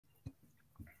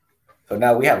So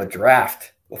now we have a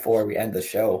draft before we end the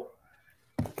show.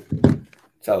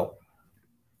 So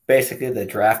basically, the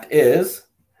draft is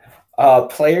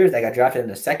players that got drafted in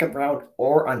the second round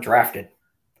or undrafted.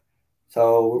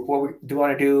 So do you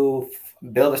want to do?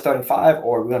 Build a starting five,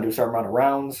 or we want to do a certain amount of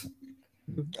rounds?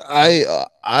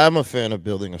 I'm a fan of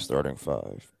building a starting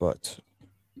five, but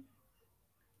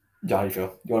Johnny,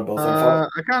 Phil, you want to build a starting five?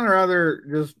 I kind of rather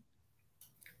just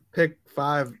pick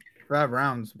five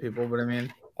rounds, people. But I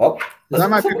mean, I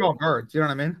might pick all guards. You know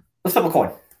what I mean? Let's flip a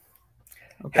coin.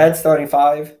 Okay. Head starting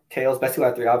five, tails best 2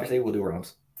 out of 3. Obviously, we'll do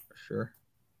rounds. Sure.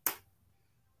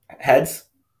 Heads.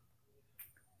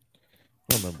 I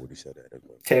don't remember what he said.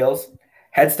 Tails.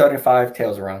 Head starting 5,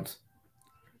 tails rounds.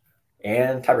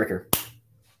 And tiebreaker.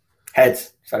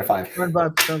 Heads starting 5. Starting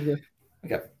 5 sounds good.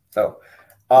 Okay, so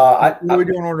what are we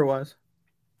doing order wise?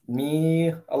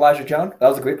 Me, Elijah, John. That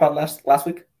was a great pod last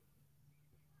week.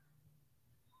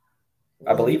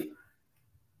 I believe.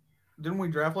 Didn't we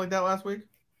draft like that last week?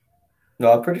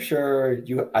 No, I'm pretty sure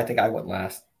I think I went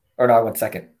last. Or no, I went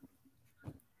second.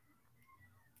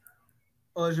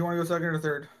 Elijah, you want to go second or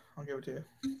third? I'll give it to you.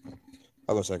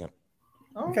 I'll go second.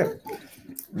 Oh, okay.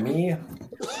 Me,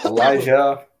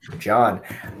 Elijah, John.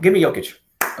 Give me Jokic.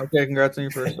 Okay, congrats on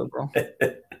your first overall.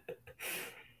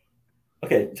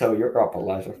 Okay, so you're up,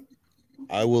 Elijah.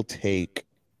 I will take.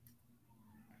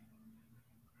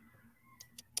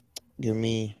 Give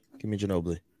me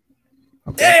Ginobili.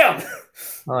 Okay. Damn!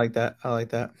 I like that. One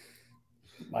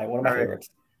of my favorites.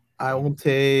 I will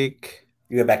take.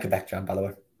 You go back to back, John, by the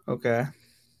way. Okay.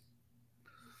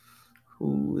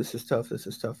 Ooh, this is tough. I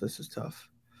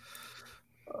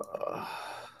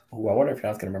wonder if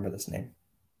John's going to remember this name.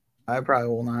 I probably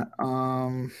will not.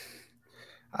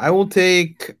 I will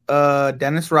take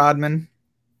Dennis Rodman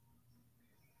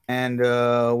and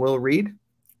Will Reed.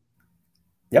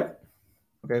 Yep.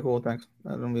 Okay, cool. Thanks.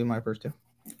 That'll be my first 2.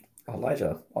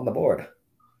 Elijah on the board.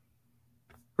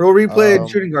 Will Reed played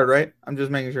shooting guard, right? I'm just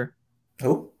making sure.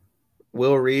 Who?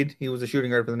 Will Reed. He was a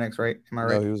shooting guard for the Knicks, right? Am I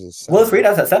right? No, he was a center. Willis Reed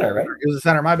has a center, right? He was a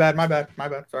center. My bad.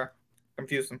 Sorry.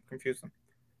 Confused them.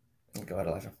 Go ahead,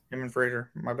 Elijah. Him and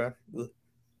Frazier. My bad. Who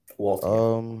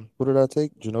did I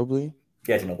take? Ginobili?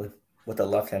 Yeah, Ginobili. With the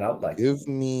left hand out, like. Give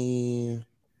me.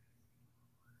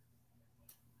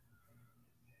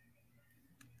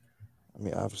 I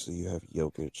mean, obviously you have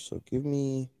Jokic, so give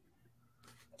me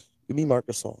Marc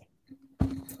Gasol.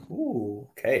 Ooh,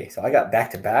 okay. So I got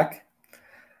back to back.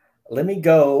 Let me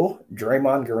go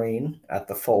Draymond Green at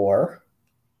the 4.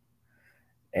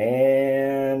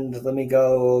 And let me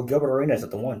go Gilbert Arenas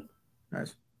at the 1.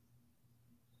 Nice.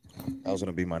 That was going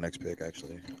to be my next pick,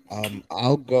 actually.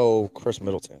 I'll go Chris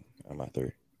Middleton at my 3.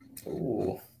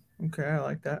 Ooh. Okay, I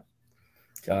like that.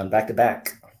 John, back to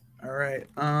back. All right.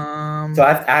 So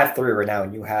I have 3 right now,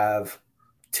 and you have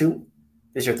 2.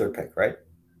 This is your 3rd pick, right?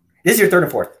 This is your 3rd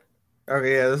and 4th.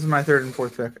 Okay, yeah, this is my 3rd and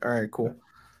 4th pick. All right, cool.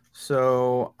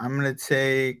 So I'm gonna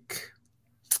take.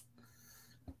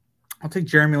 I'll take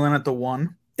Jeremy Lin at the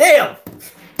 1. Damn.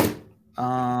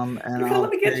 And you're gonna let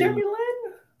me get Jeremy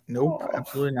Lin? Nope,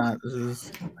 absolutely not. This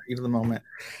is heat of the moment.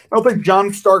 I'll take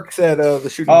John Starks at the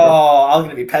shooting. I'm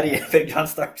gonna be petty and pick John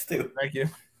Starks too. Thank you.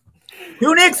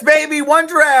 2 Knicks, baby, 1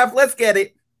 draft. Let's get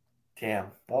it.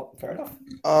 Damn. Well, fair enough.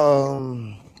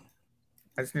 I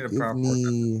just need a proper.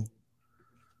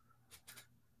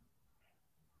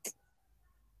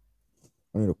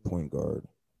 I need a point guard.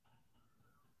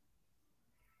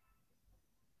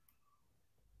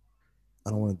 I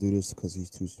don't want to do this because he's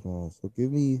too small. So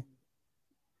give me.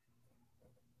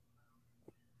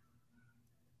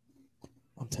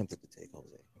 I'm tempted to take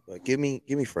Jose, but give me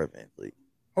Fred VanVleet.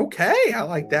 Okay, I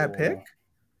like that pick.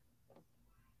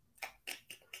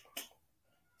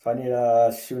 So I need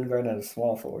a shooting guard and a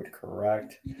small forward,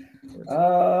 correct?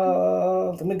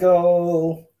 Let me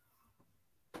go.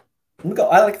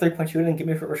 I like 3-point shooting. Give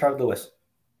me Rashard Lewis.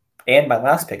 And my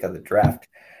last pick of the draft.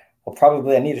 Well,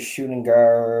 probably I need a shooting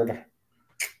guard.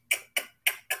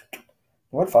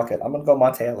 What? Fuck it. I'm going to go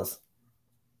Monte Ellis.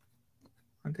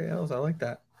 Monte Ellis, I like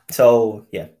that. So,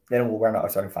 yeah. Then we'll run out our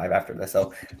starting 5 after this.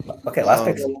 So, okay, last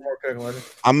pick.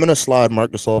 I'm going to slide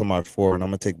Marc Gasol to my 4, and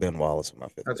I'm going to take Ben Wallace in my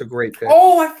 5th. That's a great pick.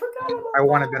 Oh, I forgot. I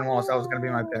wanted Ben Wallace. That was going to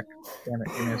be my pick. Damn it.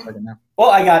 Give me a second now.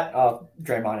 Well, I got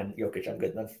Draymond and Jokic. I'm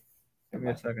good then. Give me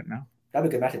a second now. That'd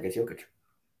be a good matchup against Jokic.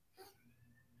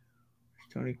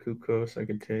 Tony Kukoc, I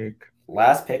could take.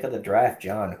 Last pick of the draft,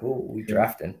 John. Who are we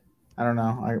drafting? I don't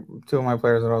know. 2 of my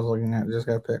players that I was looking at just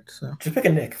got picked. So just pick a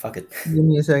Nick. Fuck it. Give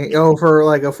me a second. Oh, for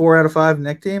like a 4 out of 5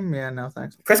 Nick team? Yeah, no,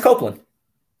 thanks. Chris Copeland.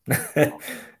 I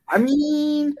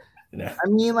mean,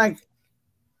 like,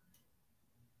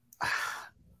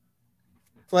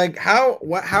 Like how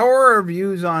are our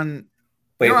views on?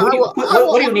 Wait, what do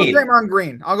you need? Draymond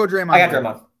Green. I'll go Draymond. I got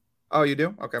Draymond. Oh, you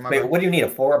do? Okay, Wait, what do you need? A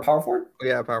power forward? Oh,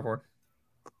 yeah, power forward.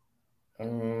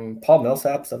 Paul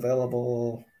Millsap's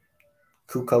available.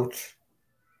 Kukoc.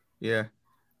 Yeah,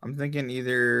 I'm thinking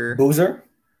either Boozer.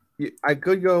 I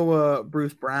could go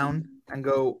Bruce Brown and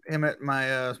go him at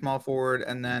my small forward,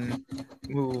 and then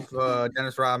move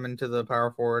Dennis Rodman to the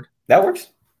power forward. That works.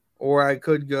 Or I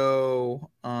could go.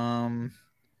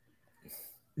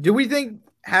 Do we think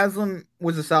Haslam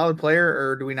was a solid player,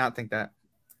 or do we not think that?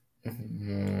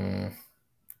 I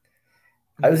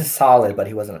was solid, but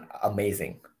he wasn't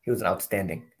amazing. He was an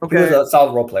outstanding. Okay. He was a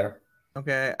solid role player.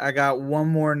 Okay, I got one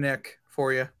more Nick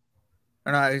for you.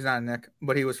 Or no, he's not a Nick,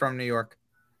 but he was from New York.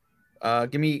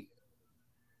 Give me.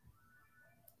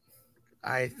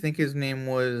 I think his name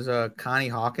was Connie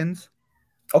Hawkins.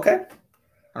 Okay.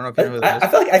 I don't know if you know who that is.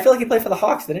 I feel like he played for the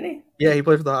Hawks, didn't he? Yeah, he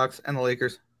played for the Hawks and the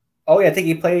Lakers. Oh yeah, I think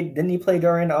he played. Didn't he play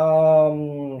during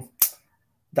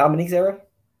Dominique's era?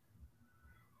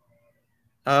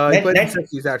 He played in the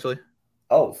 60s actually.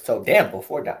 Oh, so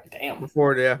before that. Damn.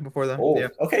 Before them. Oh, yeah.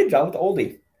 Okay, John with the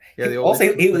oldie. Yeah, the oldie.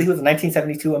 Also, he was a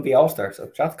 1972 NBA All-Star. So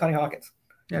shout out to Connie Hawkins.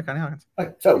 Yeah, Connie Hawkins.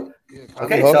 Okay, so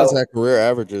Hawkins had career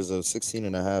averages of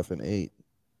 16.5 and 8.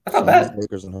 That's not bad.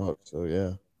 Lakers and Hawks. So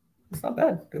yeah, it's not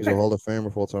bad. He's a Hall of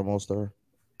Famer, full-time All-Star.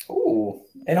 Oh,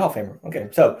 and Hall of Famer. Okay,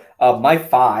 so my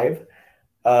 5,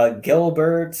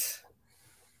 Gilbert.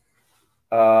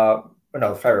 No,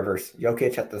 try reverse.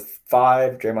 Jokic at the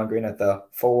 5, Draymond Green at the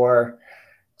 4.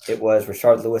 It was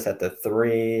Rashard Lewis at the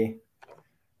 3,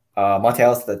 Monte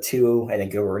Ellis at the 2, and then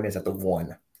Gilbert Arenas at the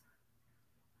 1.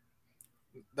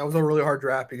 That was a really hard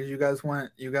draft because you guys went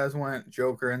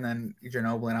Joker and then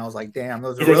Ginobili, and I was like, damn,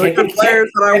 those are really good players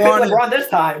that I wanted. LeBron this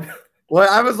time. Well,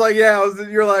 I was like, yeah,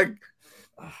 you're like,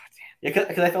 oh, damn. Yeah,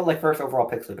 because I felt like first overall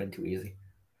picks would have been too easy.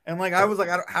 And like I was like,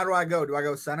 how do I go? Do I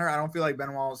go center? I don't feel like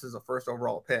Ben Wallace is a first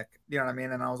overall pick. You know what I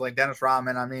mean? And I was like, Dennis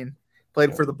Rodman. I mean,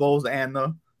 played for the Bulls and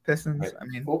the Pistons. Right. I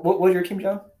mean, what was your team,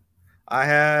 John? I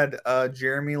had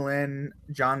Jeremy Lin,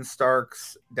 John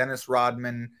Starks, Dennis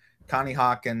Rodman, Connie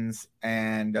Hawkins,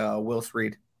 and Willis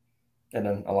Reed. And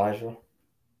then Elijah.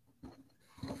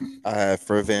 I had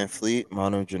Fred VanVleet,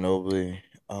 Manu Ginobili.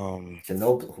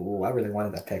 Ginobili. Ooh, I really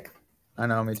wanted that pick. I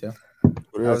know, me too.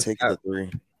 What did I take at the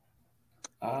 3?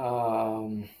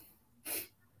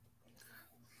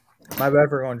 My bad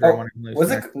for going Draymond. It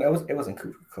wasn't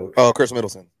Coach. Oh, Chris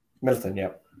Middleton. Middleton, yeah.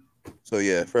 So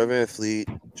yeah, Fred VanVleet,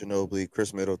 Ginobili,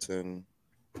 Chris Middleton,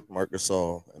 Marc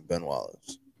Gasol, and Ben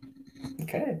Wallace.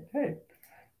 Okay, hey,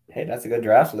 that's a good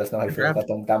draft. So let us know how you feel about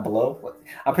them down below.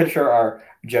 I'm pretty sure our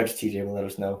judge TJ will let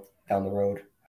us know down the road.